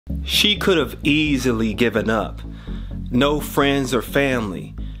She could have easily given up. No friends or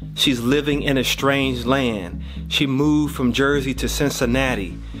family. She's living in a strange land. She moved from Jersey to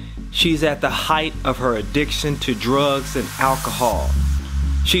Cincinnati. She's at the height of her addiction to drugs and alcohol.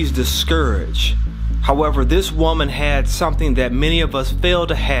 She's discouraged. However, this woman had something that many of us fail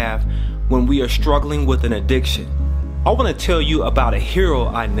to have when we are struggling with an addiction. I want to tell you about a hero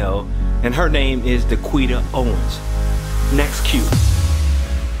I know, and her name is Daquita Owens. Nexcue.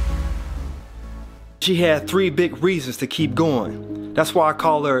 She had 3 big reasons to keep going. That's why I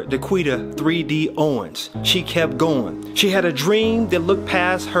call her Daquita 3D Owens. She kept going. She had a dream that looked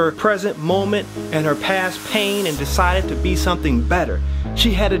past her present moment and her past pain and decided to be something better.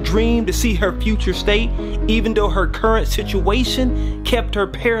 She had a dream to see her future state, even though her current situation kept her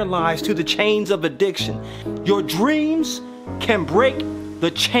paralyzed to the chains of addiction. Your dreams can break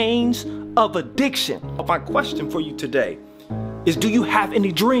the chains of addiction. My question for you today is, do you have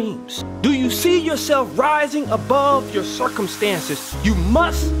any dreams? Do you see yourself rising above your circumstances? You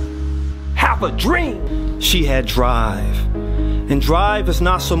must have a dream. She had drive. And drive is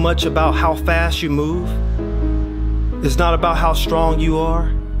not so much about how fast you move. It's not about how strong you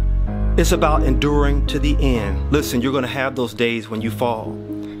are. It's about enduring to the end. Listen, you're going to have those days when you fall.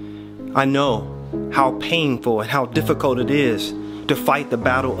 I know how painful and how difficult it is to fight the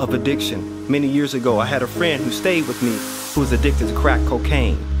battle of addiction. Many years ago, I had a friend who stayed with me who was addicted to crack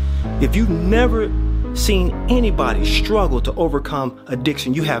cocaine. If you've never seen anybody struggle to overcome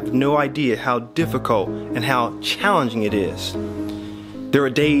addiction, you have no idea how difficult and how challenging it is. There are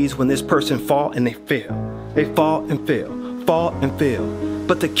days when this person fall and they fail. They fall and fail, fall and fail.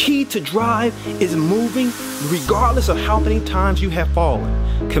 But the key to drive is moving regardless of how many times you have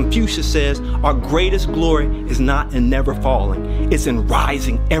fallen. Confucius says our greatest glory is not in never falling. It's in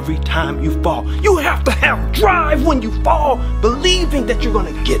rising every time you fall. You have to have drive when you fall, believing that you're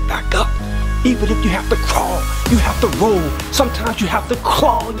going to get back up. Even if you have to crawl, you have to roll. Sometimes you have to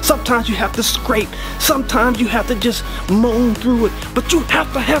claw. Sometimes you have to scrape. Sometimes you have to just moan through it. But you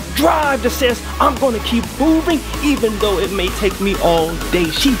have to have drive that says, I'm going to keep moving even though it may take me all day.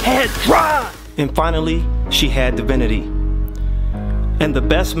 She had drive. And finally, she had divinity. And the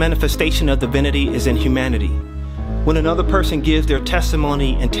best manifestation of divinity is in humanity. When another person gives their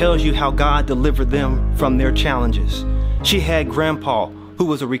testimony and tells you how God delivered them from their challenges. She had Grandpa, who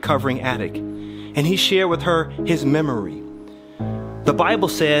was a recovering addict, and he shared with her his memory. The Bible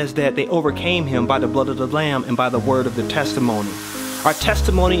says that they overcame him by the blood of the Lamb and by the word of the testimony. Our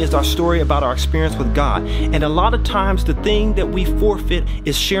testimony is our story about our experience with God, and a lot of times the thing that we forfeit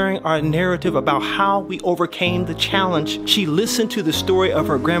is sharing our narrative about how we overcame the challenge. She listened to the story of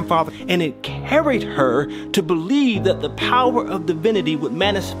her grandfather, and it carried her to believe that the power of divinity would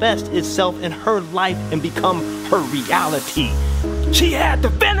manifest itself in her life and become her reality. She had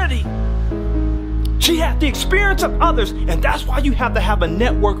divinity. She had the experience of others, and that's why you have to have a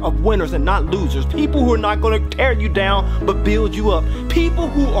network of winners and not losers. People who are not going to tear you down, but build you up. People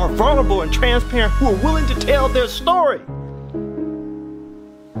who are vulnerable and transparent, who are willing to tell their story.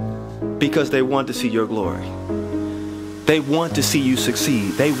 Because they want to see your glory. They want to see you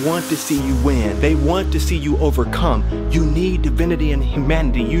succeed. They want to see you win. They want to see you overcome. You need divinity and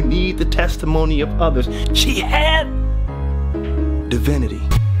humanity. You need the testimony of others. She had divinity.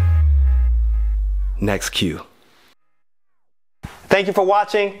 Nexcue. Thank you for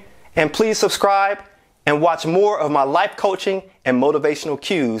watching, and please subscribe and watch more of my life coaching and motivational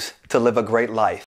cues to live a great life.